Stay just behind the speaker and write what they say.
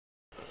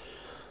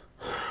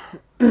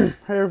Hey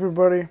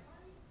everybody.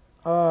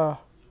 Uh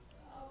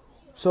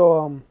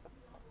so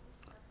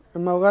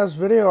in my last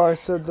video I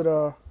said that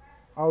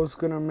I was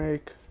gonna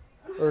make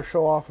or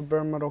show off a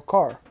bare metal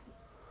car.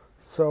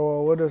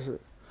 So what is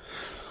it?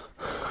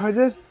 I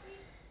did.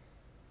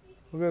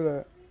 Look at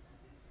that.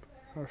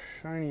 How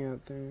shiny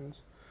that thing is.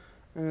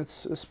 And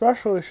it's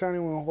especially shiny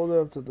when I hold it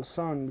up to the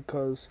sun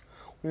because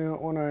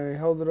when I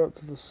held it up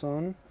to the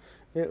sun,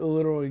 it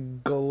literally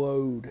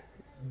glowed,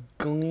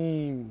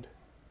 gleamed.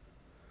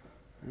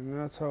 And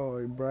that's how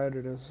bright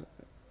it is.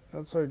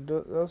 That's like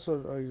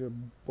a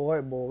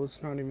light bulb.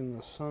 It's not even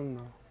the sun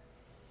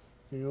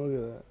though. You look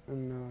at that,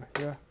 and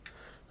yeah.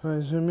 If I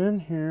zoom in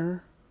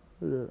here,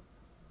 look at it.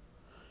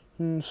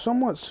 You can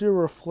somewhat see a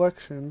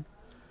reflection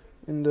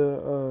in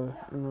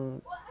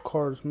the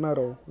car's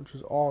metal, which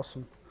is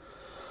awesome.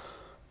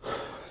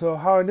 So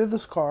how I did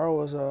this car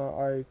was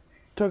I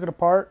took it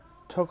apart,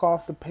 took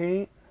off the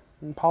paint,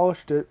 and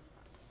polished it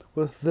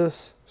with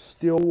this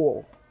steel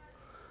wool.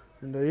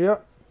 And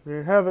yep, there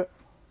you have it.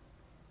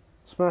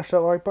 Smash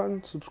that like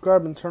button,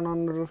 subscribe, and turn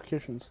on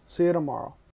notifications. See you tomorrow.